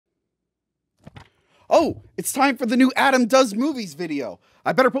Oh, it's time for the new Adam Does Movies video.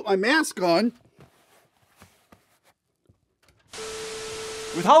 I better put my mask on.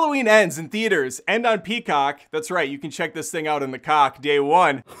 With Halloween Ends in theaters and on Peacock, that's right, you can check this thing out in the cock day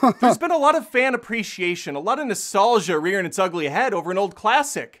one. There's been a lot of fan appreciation, a lot of nostalgia rearing its ugly head over an old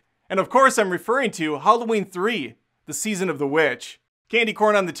classic. And of course I'm referring to Halloween 3, The Season of the Witch. Candy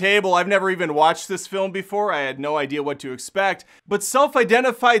corn on the table, I've never even watched this film before, I had no idea what to expect. But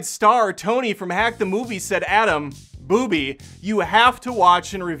self-identified star Tony from Hack the Movie said, Adam, Booby, you have to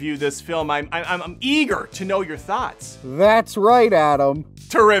watch and review this film. I'm eager to know your thoughts. That's right, Adam.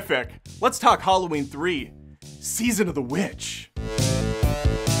 Terrific. Let's talk Halloween 3, Season of the Witch.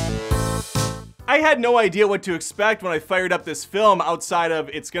 I had no idea what to expect when I fired up this film outside of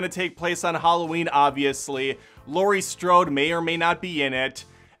it's gonna take place on Halloween, obviously. Laurie Strode may or may not be in it.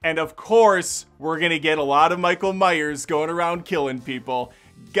 And of course, we're gonna get a lot of Michael Meyers going around killing people.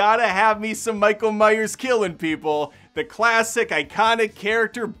 Gotta have me some Michael Meyers killing people. The classic, iconic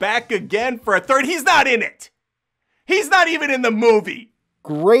character back again for a third. He's not in it. He's not even in the movie.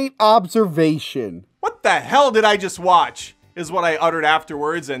 Great observation. What the hell did I just watch? Is what I uttered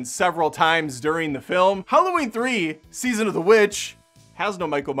afterwards and several times during the film. Halloween 3, Season of the Witch, has no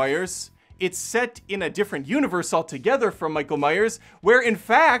Michael Meyers. It's set in a different universe altogether from Michael Meyers, where in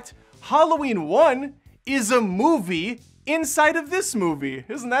fact, Halloween 1 is a movie inside of this movie.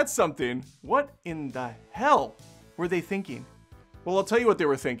 Isn't that something? What in the hell were they thinking? Well, I'll tell you what they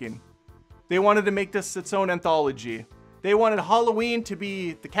were thinking. They wanted to make this its own anthology. They wanted Halloween to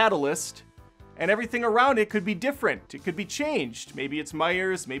be the catalyst, and everything around it could be different. It could be changed. Maybe it's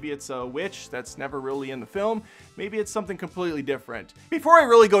Meyers, maybe it's a witch that's never really in the film. Maybe it's something completely different. Before I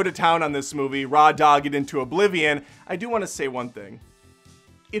really go to town on this movie, raw dog it into oblivion, I do want to say one thing.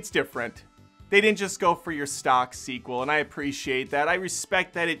 It's different. They didn't just go for your stock sequel, and I appreciate that. I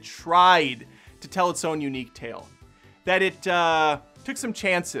respect that it tried to tell its own unique tale. That it took some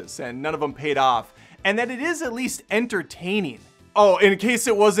chances, and none of them paid off. And that it is at least entertaining. Oh, in case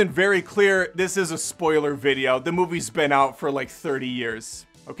it wasn't very clear, this is a spoiler video. The movie's been out for like 30 years.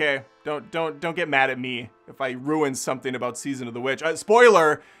 Okay? Don't get mad at me if I ruin something about Season of the Witch.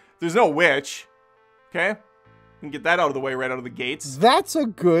 Spoiler, there's no witch. Okay? You can get that out of the way right out of the gates. That's a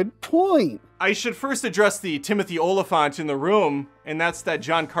good point. I should first address the Timothy Oliphant in the room, and that's that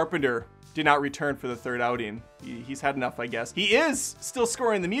John Carpenter did not return for the third outing. He's had enough, I guess. He is still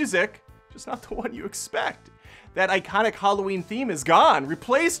scoring the music, just not the one you expect. That iconic Halloween theme is gone,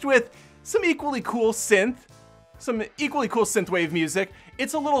 replaced with some equally cool synthwave music.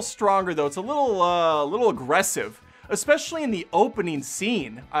 It's a little stronger though. It's a little aggressive, especially in the opening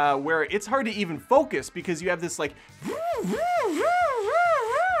scene, where it's hard to even focus because you have this like,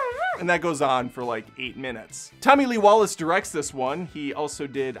 and that goes on for like 8 minutes. Tommy Lee Wallace directs this one. He also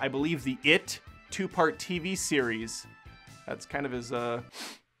did, I believe, the It 2-part TV series. That's kind of his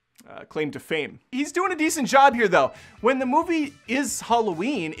claim to fame. He's doing a decent job here though. When the movie is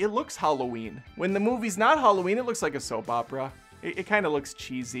Halloween, it looks Halloween. When the movie's not Halloween, it looks like a soap opera. It kind of looks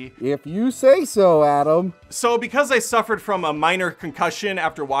cheesy. If you say so, Adam. So because I suffered from a minor concussion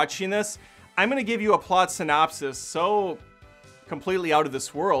after watching this, I'm gonna give you a plot synopsis so completely out of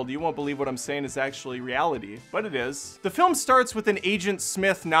this world, you won't believe what I'm saying is actually reality, but it is. The film starts with an Agent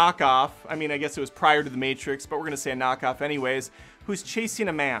Smith knockoff. I mean, I guess it was prior to The Matrix, but we're gonna say a knockoff anyways, who's chasing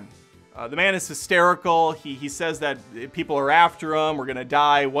a man. The man is hysterical. He says that people are after him, we're gonna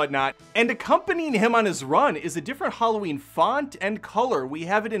die, whatnot. And accompanying him on his run is a different Halloween font and color. We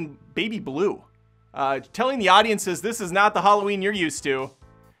have it in baby blue. Telling the audiences this is not the Halloween you're used to.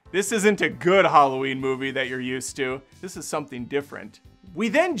 This isn't a good Halloween movie that you're used to. This is something different. We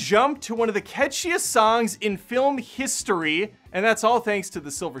then jump to one of the catchiest songs in film history, and that's all thanks to the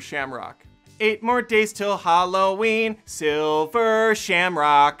Silver Shamrock. 8 more days till Halloween, Silver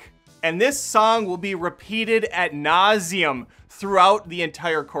Shamrock. And this song will be repeated ad nauseum throughout the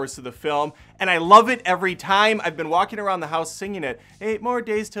entire course of the film, and I love it every time. I've been walking around the house singing it. 8 more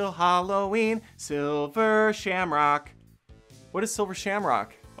days till Halloween, Silver Shamrock. What is Silver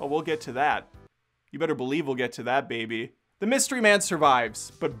Shamrock? Oh, we'll get to that. You better believe we'll get to that, baby. The mystery man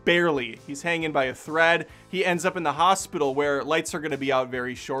survives, but barely. He's hanging by a thread. He ends up in the hospital where lights are gonna be out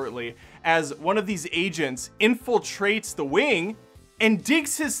very shortly, as one of these agents infiltrates the wing and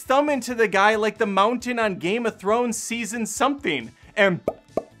digs his thumb into the guy like the mountain on Game of Thrones season something. And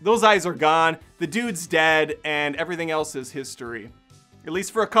those eyes are gone, the dude's dead, and everything else is history. At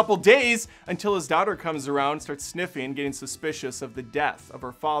least for a couple days, until his daughter comes around, starts sniffing, getting suspicious of the death of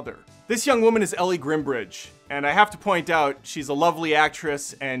her father. This young woman is Ellie Grimbridge, and I have to point out, she's a lovely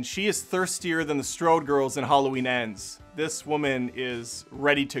actress, and she is thirstier than the Strode girls in Halloween Ends. This woman is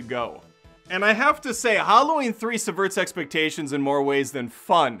ready to go. And I have to say, Halloween 3 subverts expectations in more ways than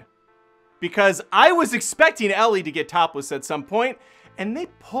fun. Because I was expecting Ellie to get topless at some point, and they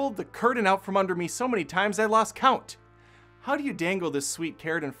pulled the curtain out from under me so many times I lost count. How do you dangle this sweet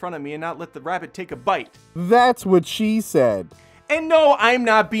carrot in front of me and not let the rabbit take a bite? That's what she said. And no, I'm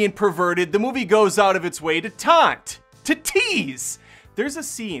not being perverted. The movie goes out of its way to taunt, to tease. There's a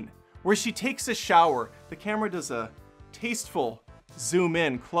scene where she takes a shower. The camera does a tasteful zoom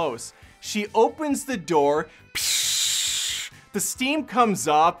in close. She opens the door. The steam comes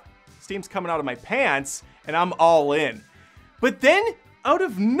up. Steam's coming out of my pants, and I'm all in. But then, out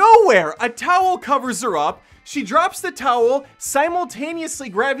of nowhere, a towel covers her up. She drops the towel, simultaneously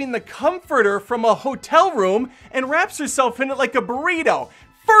grabbing the comforter from a hotel room and wraps herself in it like a burrito.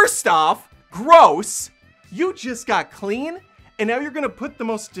 First off, gross. You just got clean, and now you're gonna put the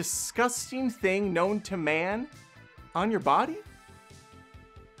most disgusting thing known to man on your body?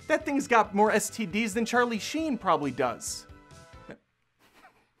 That thing's got more STDs than Charlie Sheen probably does.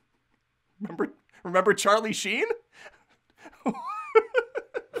 Remember Charlie Sheen?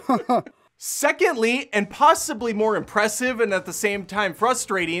 Secondly, and possibly more impressive and at the same time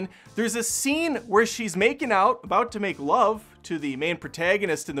frustrating, there's a scene where she's making out, about to make love to the main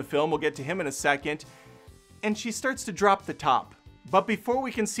protagonist in the film. We'll get to him in a second. And she starts to drop the top. But before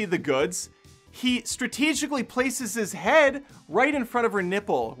we can see the goods, he strategically places his head right in front of her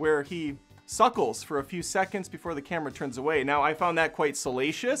nipple, where he suckles for a few seconds before the camera turns away. Now, I found that quite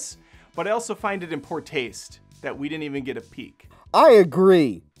salacious, but I also find it in poor taste that we didn't even get a peek. I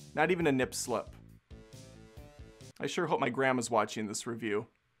agree. Not even a nip slip. I sure hope my grandma's watching this review.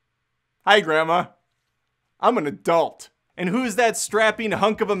 Hi, Grandma. I'm an adult. And who's that strapping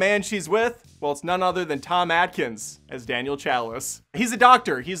hunk of a man she's with? Well, it's none other than Tom Atkins as Daniel Chalice. He's a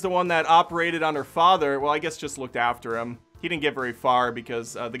doctor. He's the one that operated on her father. Well, I guess just looked after him. He didn't get very far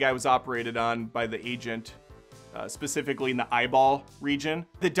because the guy was operated on by the agent, specifically in the eyeball region.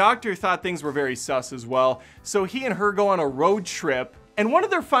 The doctor thought things were very sus as well, so he and her go on a road trip. And one of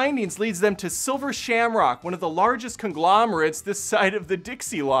their findings leads them to Silver Shamrock, one of the largest conglomerates this side of the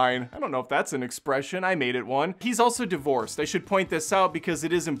Dixie line. I don't know if that's an expression, I made it one. He's also divorced. I should point this out because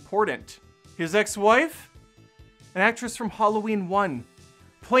it is important. His ex-wife? An actress from Halloween 1,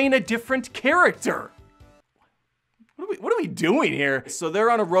 playing a different character. What are we doing here? So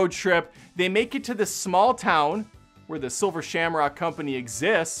they're on a road trip. They make it to this small town where the Silver Shamrock Company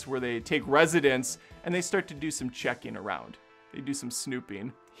exists, where they take residence, and they start to do some checking around. They do some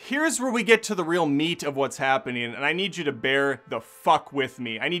snooping. Here's where we get to the real meat of what's happening, and I need you to bear the fuck with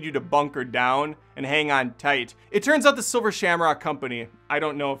me. I need you to bunker down and hang on tight. It turns out the Silver Shamrock Company, I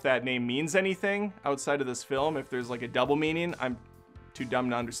don't know if that name means anything outside of this film, if there's like a double meaning. I'm too dumb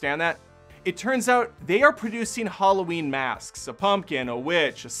to understand that. It turns out they are producing Halloween masks, a pumpkin, a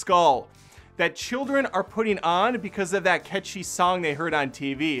witch, a skull, that children are putting on because of that catchy song they heard on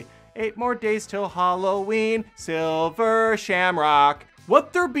TV. 8 more days till Halloween, Silver Shamrock.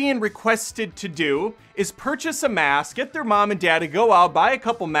 What they're being requested to do is purchase a mask, get their mom and dad to go out, buy a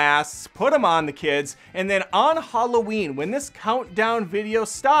couple masks, put them on the kids, and then on Halloween, when this countdown video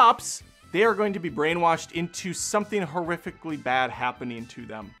stops, they are going to be brainwashed into something horrifically bad happening to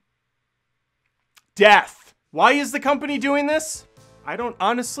them. Death. Why is the company doing this? I don't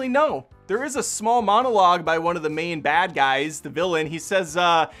honestly know. There is a small monologue by one of the main bad guys, the villain. He says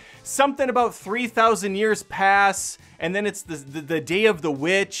something about 3,000 years pass, and then it's the day of the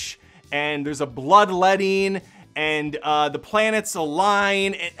witch, and there's a bloodletting, and the planets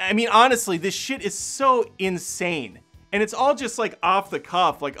align. I mean, honestly, this shit is so insane. And it's all just like off the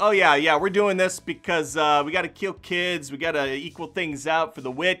cuff, like, oh yeah, we're doing this because we gotta kill kids, we gotta equal things out for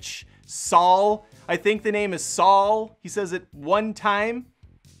the witch. Saul, I think the name is Saul. He says it one time,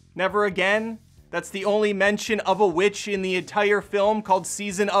 never again. That's the only mention of a witch in the entire film, called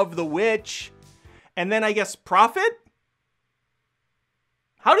Season of the Witch. And then I guess Prophet?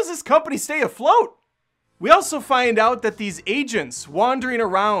 How does this company stay afloat? We also find out that these agents wandering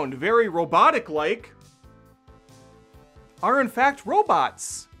around, very robotic-like, are in fact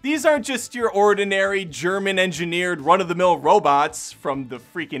robots. These aren't just your ordinary German-engineered run-of-the-mill robots from the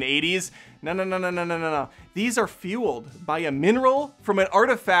freaking 80s. No. These are fueled by a mineral from an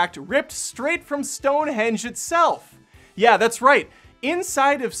artifact ripped straight from Stonehenge itself. Yeah, that's right.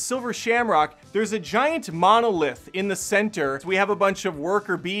 Inside of Silver Shamrock, there's a giant monolith in the center. We have a bunch of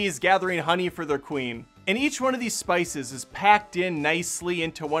worker bees gathering honey for their queen. And each one of these spices is packed in nicely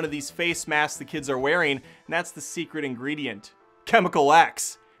into one of these face masks the kids are wearing, and that's the secret ingredient, Chemical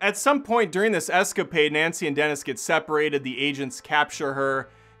X. At some point during this escapade, Nancy and Dennis get separated, the agents capture her,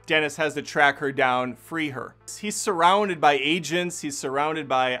 Dennis has to track her down, free her. He's surrounded by agents. He's surrounded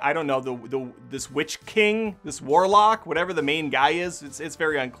by, I don't know, this witch king, this warlock, whatever the main guy is. It's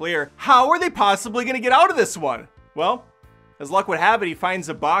very unclear. How are they possibly going to get out of this one? Well, as luck would have it, he finds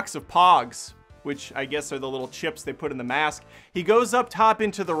a box of pogs, which I guess are the little chips they put in the mask. He goes up top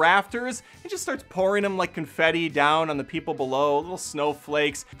into the rafters and just starts pouring them like confetti down on the people below, little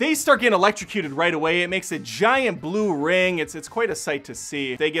snowflakes. They start getting electrocuted right away. It makes a giant blue ring. It's quite a sight to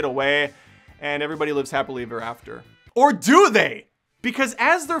see. They get away and everybody lives happily ever after. Or do they? Because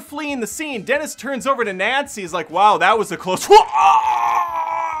as they're fleeing the scene, Dennis turns over to Nancy. He's like, wow, that was a close, what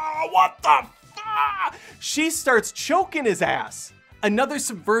the She starts choking his ass. Another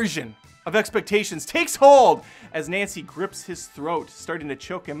subversion of expectations takes hold as Nancy grips his throat, starting to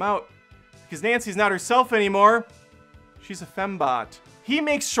choke him out. Because Nancy's not herself anymore. She's a fembot. He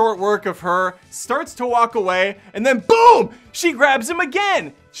makes short work of her, starts to walk away, and then boom! She grabs him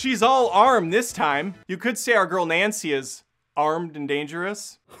again! She's all armed this time. You could say our girl Nancy is armed and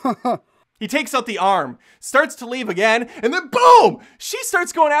dangerous. He takes out the arm, starts to leave again, and then boom! She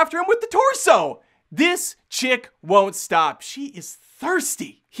starts going after him with the torso! This chick won't stop. She is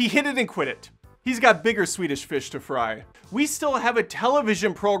thirsty. He hit it and quit it. He's got bigger Swedish fish to fry. We still have a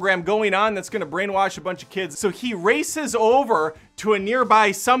television program going on that's gonna brainwash a bunch of kids, so he races over to a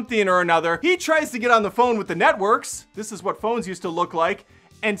nearby something or another. He tries to get on the phone with the networks, this is what phones used to look like,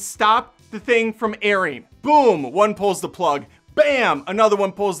 and stop the thing from airing. Boom, one pulls the plug. Bam, another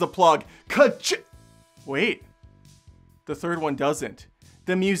one pulls the plug. Ka-ch- Wait, the third one doesn't.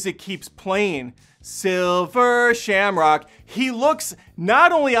 The music keeps playing. Silver Shamrock. He looks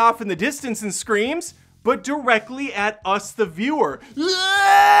not only off in the distance and screams, but directly at us, the viewer.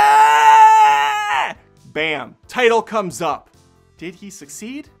 Bam. Title comes up. Did he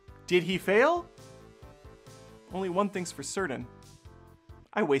succeed? Did he fail? Only one thing's for certain.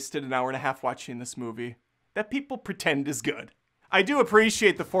 I wasted an hour and a half watching this movie that people pretend is good. I do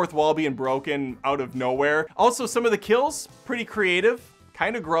appreciate the fourth wall being broken out of nowhere. Also, some of the kills, pretty creative.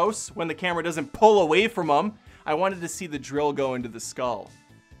 Kind of gross when the camera doesn't pull away from them. I wanted to see the drill go into the skull.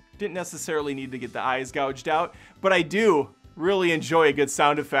 Didn't necessarily need to get the eyes gouged out, but I do really enjoy a good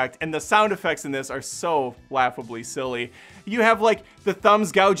sound effect, and the sound effects in this are so laughably silly. You have like the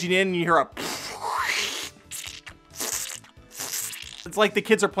thumbs gouging in and you hear a it's like the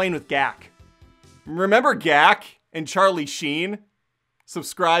kids are playing with Gak. Remember Gak and Charlie Sheen?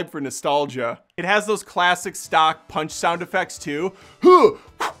 Subscribe for nostalgia. It has those classic stock punch sound effects too.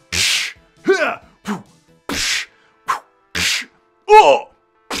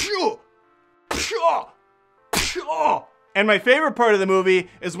 And my favorite part of the movie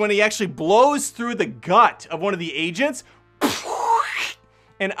is when he actually blows through the gut of one of the agents,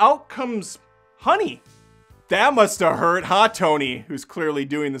 and out comes honey. That must have hurt, huh, Tony, who's clearly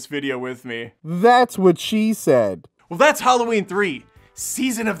doing this video with me. That's what she said. Well, that's Halloween 3.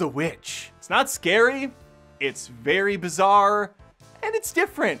 Season of the Witch. It's not scary, it's very bizarre, and it's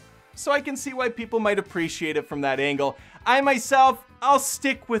different. So I can see why people might appreciate it from that angle. I myself, I'll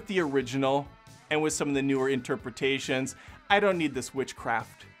stick with the original and with some of the newer interpretations. I don't need this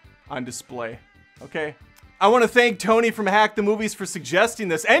witchcraft on display, okay? I want to thank Tony from Hack the Movies for suggesting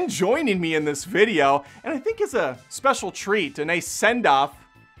this and joining me in this video. And I think as a special treat, a nice send-off,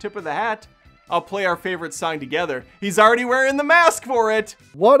 tip of the hat, I'll play our favorite song together. He's already wearing the mask for it.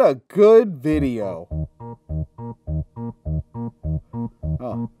 What a good video.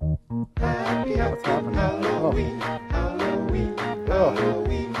 Oh. Happy, What's happening? Halloween, Halloween,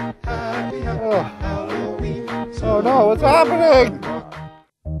 Halloween, happy, Halloween. Oh no, what's happening?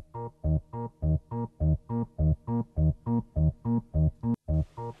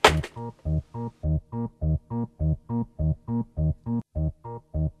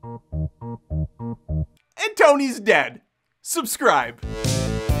 And Tony's dead. Subscribe.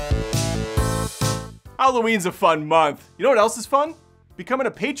 Halloween's a fun month. You know what else is fun? Becoming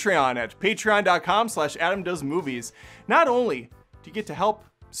a Patreon at patreon.com/AdamDoesMovies. Not only do you get to help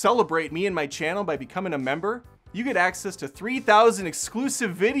celebrate me and my channel by becoming a member, you get access to 3,000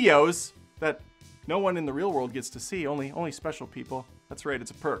 exclusive videos that no one in the real world gets to see, only special people. That's right,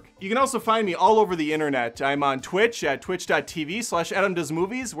 it's a perk. You can also find me all over the internet. I'm on Twitch at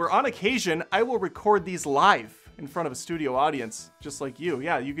twitch.tv/AdamDoesMovies, where on occasion I will record these live in front of a studio audience, just like you.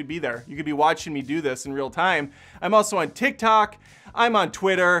 Yeah, you could be there. You could be watching me do this in real time. I'm also on TikTok. I'm on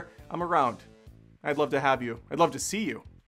Twitter. I'm around. I'd love to have you. I'd love to see you.